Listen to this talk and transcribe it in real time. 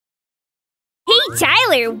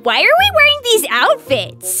Tyler, why are we wearing these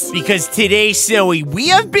outfits? Because today, Zoe, we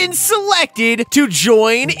have been selected to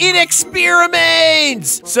join in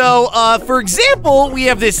experiments. So, for example, we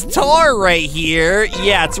have this tar right here.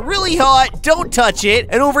 Yeah, it's really hot. Don't touch it.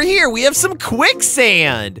 And over here, we have some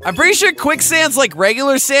quicksand. I'm pretty sure quicksand's like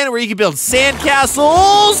regular sand where you can build sand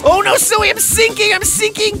castles. Oh no, Zoe, I'm sinking. I'm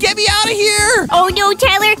sinking. Get me out of here. Oh no,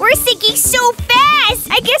 Tyler, we're sinking so fast.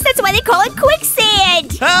 I guess that's why they call it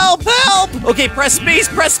quicksand. Help, help. Okay, press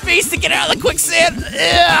space to get out of the quicksand.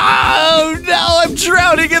 Oh no, I'm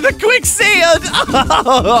drowning in the quicksand.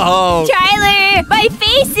 Oh. Tyler, my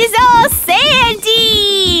face is all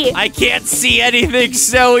sandy. I can't see anything,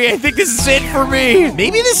 Zoe. I think this is it for me.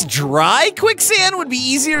 Maybe this dry quicksand would be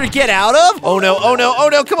easier to get out of? Oh no, oh no, oh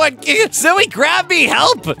no, come on. Zoe, grab me,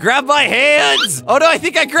 help. Grab my hands. Oh no, I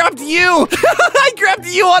think I grabbed you. I grabbed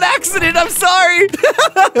you on accident, I'm sorry.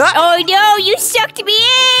 Oh no, you sucked me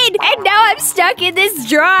in. And now I'm stuck in this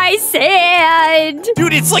dry sand.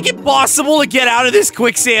 Dude, it's like impossible to get out of this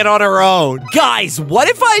quicksand on our own. Guys, what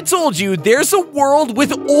if I told you there's a world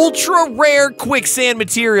with ultra rare quicksand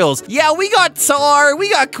materials? Yeah, we got tar, we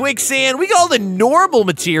got quicksand, we got all the normal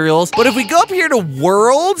materials. But if we go up here to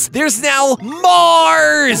worlds, there's now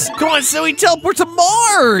Mars. Come on, Zoe, teleport to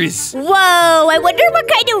Mars. Whoa, I wonder what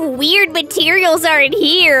kind of weird materials are in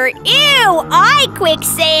here. Ew, eye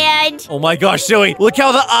quicksand. Oh my gosh, Zoe, look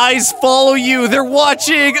how the eyes follow you. They're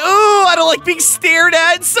watching. Ooh, I don't like being stared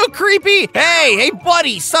at. It's so creepy. Hey,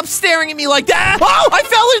 buddy, stop staring at me like that. Oh, I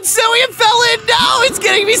fell in, Zoe, I fell in. No, it's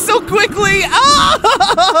getting me so quickly.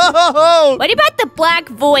 Oh! What about the black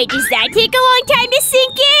void? Does that take a long time to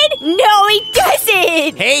sink in? No, it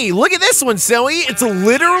doesn't. Hey, look at this one, Zoe. It's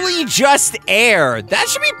literally just air. That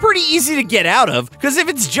should be pretty easy to get out of, because if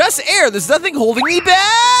it's just air, there's nothing holding me back.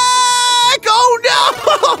 Oh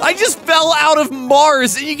no! I just fell out of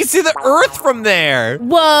Mars, and you can see the Earth from there.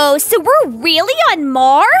 Whoa, so we're really on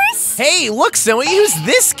Mars? Hey, look, Zoe, who's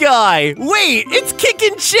this guy? Wait, it's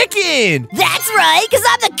Kickin' Chicken. That's right, because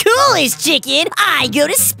I'm the coolest chicken. I go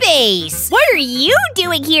to space. What are you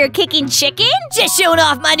doing here, Kickin' Chicken? Just showing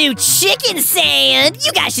off my new chicken sand.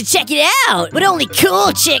 You guys should check it out. But only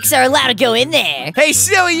cool chicks are allowed to go in there. Hey,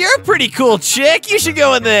 Zoe, you're a pretty cool chick. You should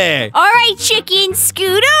go in there. All right, chicken,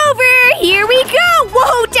 scoot over. Here we go.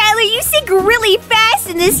 Whoa, Tyler, you sink really fast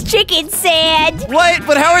in this chicken sand. What?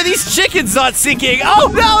 But how are these chickens not sinking?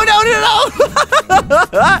 Oh, no.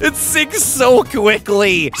 It sinks so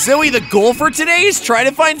quickly. Zoe, the goal for today is try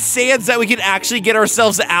to find sands that we can actually get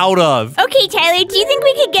ourselves out of. Okay, Tyler, do you think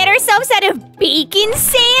we could get ourselves out of bacon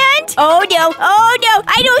sand? Oh, no.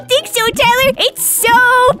 I don't think so, Tyler. It's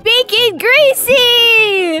so bacon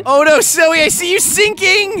greasy. Oh, no, Zoe, I see you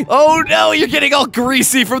sinking. Oh, no, you're getting all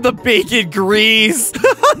greasy from the bacon grease.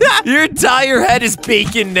 Your entire head is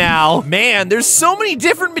bacon now. Man, there's so many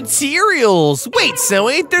different materials. Wait,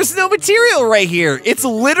 Zoe, there's no material right here. It's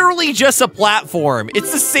literally just a platform.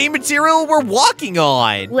 It's the same material we're walking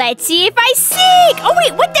on. Let's see if I sink. Oh,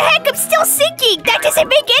 wait, what the heck? I'm still sinking. That doesn't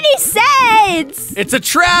make any sense. It's a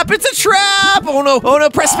trap. It's a trap. Oh, no,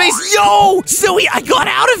 press space. Yo, Zoe, I got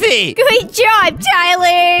out of it. Good job,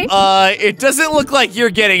 Tyler. It doesn't look like you're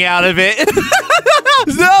getting out of it.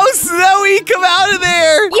 No, Zoe, come out of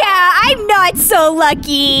there. Yeah, I'm not so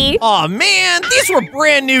lucky. Aw, man, these were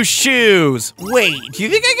brand new shoes. Wait, do you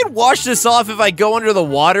think I can wash this off if I go under the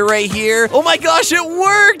water right here? Oh my gosh, it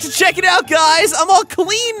worked. Check it out, guys. I'm all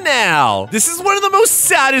clean now. This is one of the most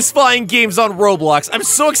satisfying games on Roblox. I'm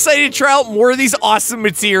so excited to try out more of these awesome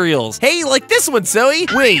materials. Hey, like this one, Zoe.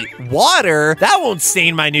 Wait, water? That won't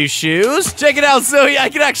stain my new shoes. Check it out, Zoe. I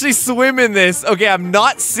can actually swim in this. Okay, I'm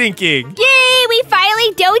not sinking. Yay, we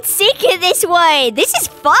finally don't sink in this one. This is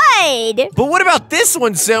fun. But what about this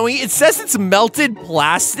one, Zoe? It says it's melted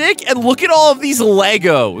plastic, and look at all of these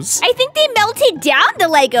Legos. I think they melted down the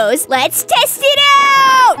Legos. Let's test it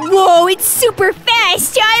out. Whoa, it's super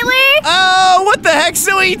fast, Tyler. Oh, what the heck,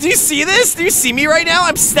 Zoe? Do you see this? Do you see me right now?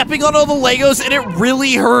 I'm stepping on all the Legos, and it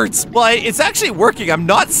really hurts, but it's actually working. I'm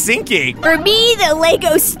not sinking. For me, the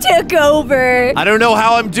Legos took over. I don't know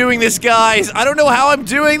how I'm doing this, guys. I don't know how I'm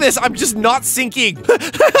doing this. I'm just not sinking.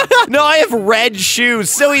 No, I have red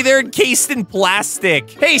shoes. Zoe, they're encased in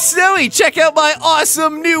plastic. Hey, Zoe, check out my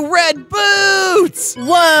awesome new red boots.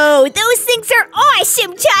 Whoa, those things are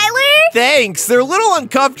awesome, Tyler. Thanks. They're a little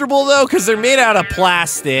uncomfortable, though, because they're made out of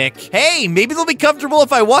plastic. Hey, maybe they'll be comfortable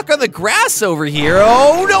if I walk on the grass over here.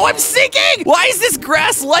 Oh, no, I'm sinking. Why is this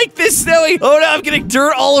grass like this, Zoe? Oh, no, I'm getting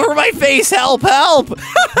dirt all over my face. Help, help.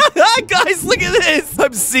 Guys, look at this.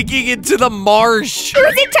 I'm sinking into the marsh.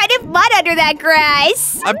 There's a ton of mud under that grass.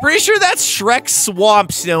 guess. I'm pretty sure that's Shrek's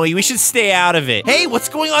swamp, Snowy. We should stay out of it. Hey, what's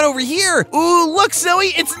going on over here? Ooh, look, Snowy,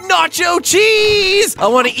 it's nacho cheese. I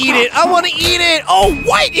want to eat it. I want to eat it. Oh,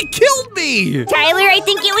 what? It killed me. Tyler, I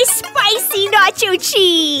think it was spicy nacho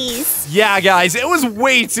cheese. Yeah, guys, it was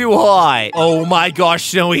way too hot. Oh my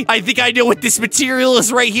gosh, Snowy. I think I know what this material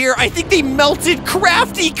is right here. I think they melted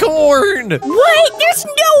crafty corn. What? There's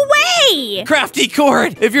no way. Crafty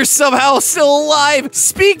corn, if you're somehow still alive,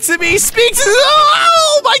 speak to me. Speak to me.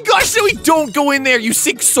 Oh my gosh, Snowy, don't go in there. You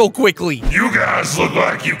sink so quickly. You guys look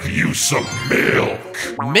like you could use some milk.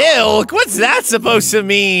 Milk? What's that supposed to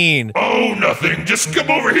mean? Oh, nothing. Just come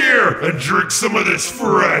over here and drink some of this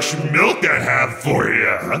fresh milk I have for you.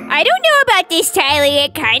 I don't know about this, Tyler.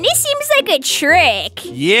 It kind of seems like a trick.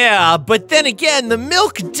 Yeah, but then again, the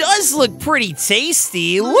milk does look pretty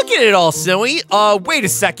tasty. Look at it all, Snowy. Wait a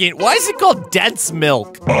second. Why is it called dense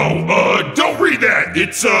milk? Oh, don't read that.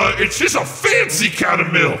 It's just a fancy kind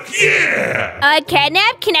of milk. Yeah.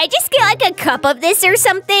 Catnap, can I just get like a cup of this or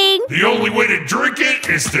something? The only way to drink it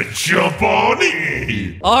is to jump on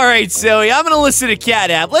in. All right, Snowy, I'm gonna listen to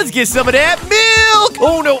Catnap. Let's get some of that milk.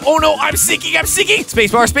 Oh no, I'm sinking.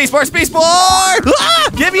 Spacebar, spacebar, spacebar. Ah!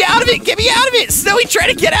 Get me out of it, Snowy, try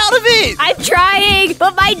to get out of it. I'm trying,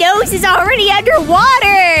 but my nose is already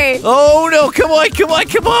underwater. Oh no, come on.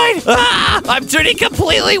 Ah! I'm turning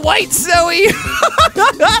completely white, Snowy.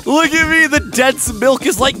 Look at me, the dense milk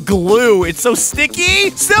is like glue. It's so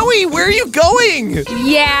sticky. Snowy, where are you going?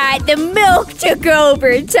 Yeah, the milk took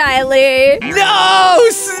over, Tyler. No,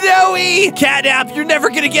 Snowy! Catnap, you're never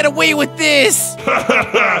gonna get away with this.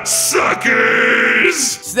 Suckers!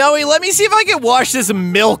 Snowy, let me see if I can wash this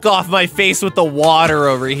milk off my face with the water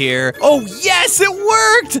over here. Oh, yes, it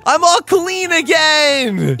worked! I'm all clean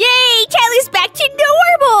again! Yay, Tyler's back to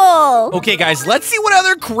normal! Okay, guys, let's see what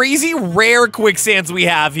other crazy rare quicksands we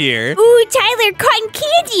have here. Ooh, Tyler, cotton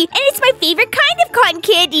candy! And it's my favorite kind of cotton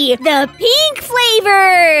candy, the pink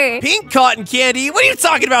flavor! Pink cotton candy? What are you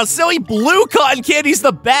talking about, Snowy? Blue cotton candy's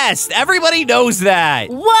the best. Everybody knows that.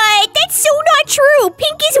 What? That's so not true!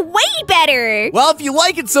 Pink is way better! Well, if you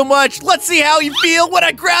like it so much, let's see how you feel when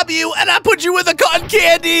I grab you and I put you in the cotton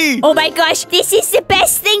candy! Oh my gosh, this is the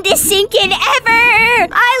best thing to sink in ever!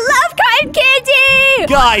 I love cotton candy!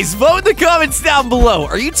 Guys, vote in the comments down below.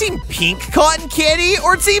 Are you team pink cotton candy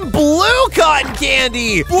or team blue cotton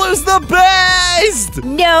candy? Blue's the best!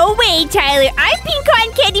 No way, Tyler. I'm pink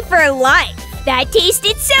cotton candy for life. That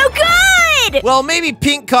tasted so good! Well, maybe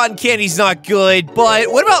pink cotton candy's not good,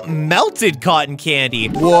 but what about melted cotton candy?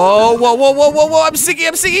 Whoa, I'm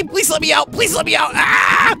sinking, please let me out,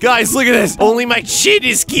 ah! Guys, look at this, only my chin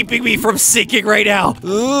is keeping me from sinking right now.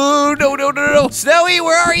 Ooh, no. Snowy,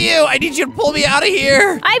 where are you? I need you to pull me out of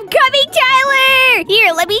here. I'm coming, Tyler!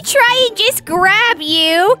 Here, let me try and just grab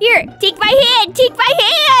you. Here, take my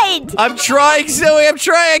hand! I'm trying, Zoe,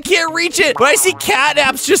 I can't reach it, but I see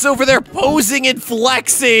Catnap's just over there posing and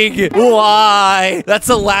flexing. Why? That's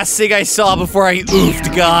the last thing I saw before I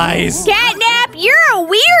oofed, guys. Catnap, you're a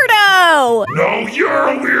weirdo! No, you're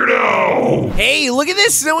a weirdo! Hey, look at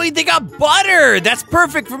this, Zoe. They got butter. That's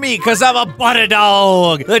perfect for me, because I'm a butter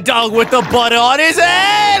dog. The dog with the butter on his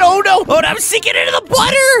head. Oh, no. Oh, I'm sinking into the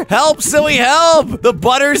butter. Help, Zoe, help. The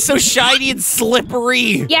butter is so shiny and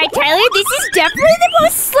slippery. Yeah, Tyler, this is definitely the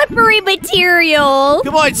most slippery material.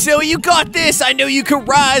 Come on, Zoe, you got this. I know you can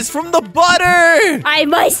rise from the butter. I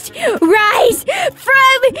must rise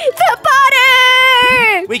from the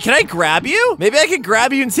butter! Wait, can I grab you? Maybe I can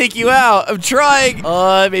grab you and take you out. I'm trying.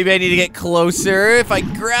 Maybe I need to get closer. If I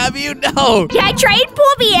grab you, no. Yeah, try and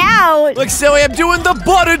pull me out. Look, Zoe, I'm doing the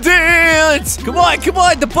butter dance. Come on.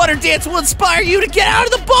 The butter dance will inspire you to get out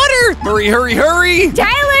of the butter. Hurry.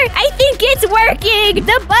 Tyler, I think it's working.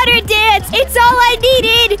 The butter dance. It's all I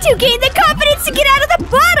needed to gain the confidence to get out of the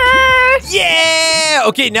butter. Yeah.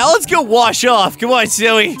 Okay, now let's go wash off. Come on,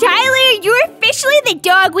 Zoe. Tyler, you're officially the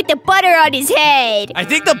dog with the butter on his head. I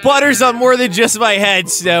think the butter's on more than just my head,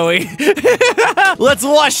 Zoe. Let's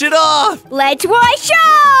wash it off. Let's wash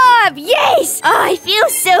off. Yes. Oh, I feel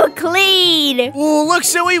so clean. Ooh, look,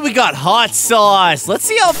 Zoe, we got hot sauce. Let's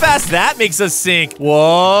see how fast that makes us sink.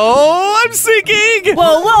 Whoa, I'm sinking.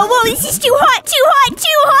 Whoa. This is too hot.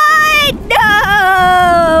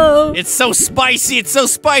 No. It's so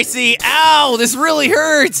spicy. Ow, this really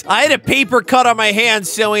hurts. I had a paper cut on my hand,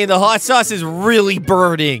 Zoe, and the hot sauce is really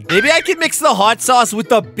burning. Maybe I can mix the hot sauce with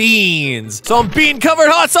the beans. Some bean-covered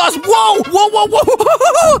hot sauce. Whoa.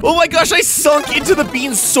 Oh my gosh, I sunk into the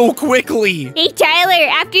beans so quickly. Hey, Tyler,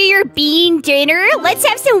 after your bean dinner, let's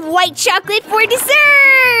have some white chocolate for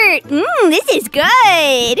dessert. yogurt. This is good.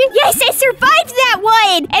 Yes, I survived that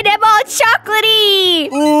one. And I'm all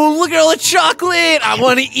chocolatey. Ooh, look at all the chocolate. I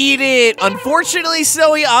want to eat it. Unfortunately,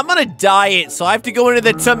 Zoe, I'm on a diet, so I have to go into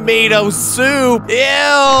the tomato soup. Ew.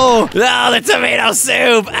 Oh, the tomato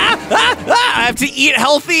soup. I have to eat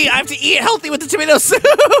healthy. I have to eat healthy with the tomato soup.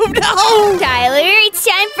 No. Tyler, it's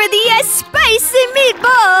time for the spicy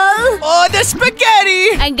meatball. Oh, the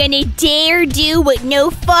spaghetti. I'm gonna dare do what no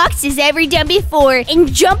fox has ever done before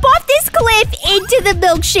and jump off this cliff into the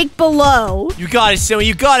milkshake below. You got it, Zoe.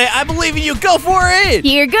 You got it. I believe in you. Go for it.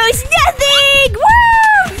 Here goes nothing. Woo!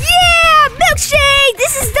 Yeah, milkshake.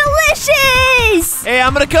 This is delicious. Hey,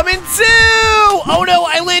 I'm gonna come in too. Oh no,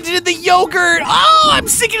 I landed in the yogurt. Oh, I'm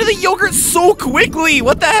sinking to the yogurt so quickly.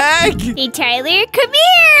 What the heck? Hey, Tyler, come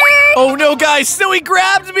here. Oh no, guys, Zoe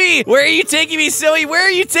grabbed me. Where are you taking me, Zoe? Where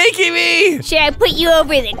are you taking me? Should I put you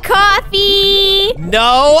over the coffee?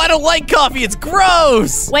 No, I don't like coffee. It's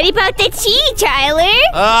gross. What about the tea, Tyler?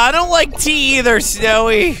 I don't like tea either,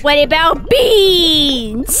 Snowy. What about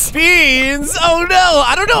beans? Beans? Oh no,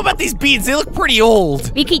 I don't know about these beans. They look pretty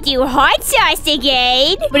old. We could do hot sauce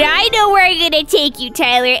again. But I know where I'm gonna take you,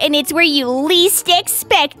 Tyler, and it's where you least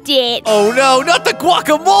expect it. Oh no, not the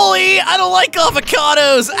guacamole. I don't like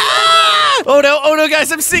avocados. Ah! Oh no,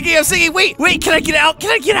 guys, I'm sinking. Wait, can I get out?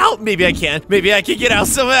 Can I get out? Maybe I can. Maybe I can get out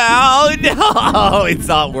somehow. No, it's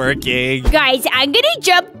not working. Guys, I'm gonna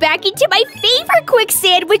jump back into my favorite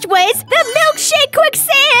quicksand, which was the milkshake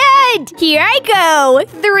quicksand. Here I go.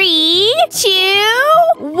 3, 2,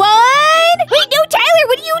 1. Wait, no, Tyler,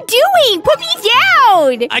 what are you doing? Put me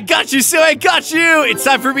down. I got you, Snowy. I got you. It's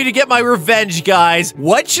time for me to get my revenge, guys.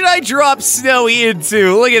 What should I drop Snowy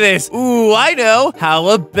into? Look at this. Ooh, I know. How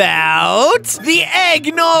about the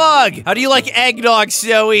eggnog? How do you like eggnog,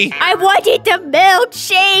 Snowy? I wanted the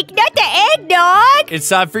milkshake, not the eggnog. It's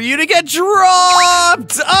time for you to get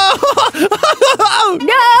dropped. Oh.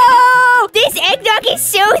 No! This eggnog is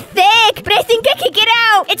so thick, but I think I can get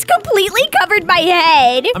out. It's completely covered my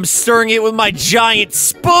head. I'm stirring it with my giant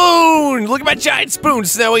spoon. Look at my giant spoon,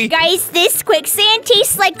 Snowy. Guys, this quicksand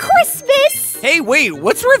tastes like Christmas. Hey, wait,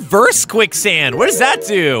 what's reverse quicksand? What does that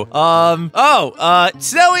do?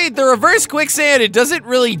 Snowy, the reverse quicksand, it doesn't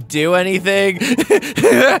really do anything.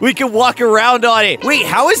 We can walk around on it. Wait,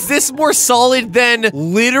 how is this more solid than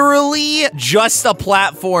literally just a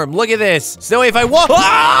platform? Look at this. Snowy, if I walk,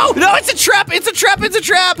 oh, no, it's a trap.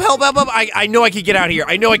 Help. I know I can get out of here.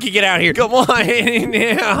 Come on.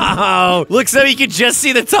 No. Look, so you can just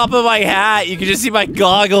see the top of my hat. You can just see my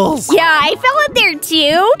goggles. Yeah, I fell in there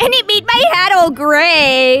too, and it made my hat all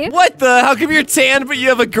gray. What the? How come you're tan, but you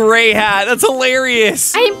have a gray hat? That's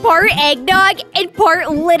hilarious. I'm part eggnog and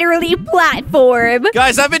part literally platform.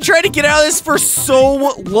 Guys, I've been trying to get out of this for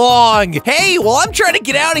so long. Hey, while I'm trying to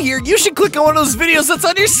get out of here, you should click on one of those videos that's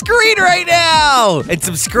on your screen right now. And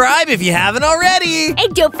subscribe if you haven't already.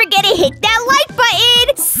 And don't forget to hit that like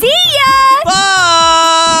button. See ya!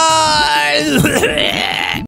 Bye!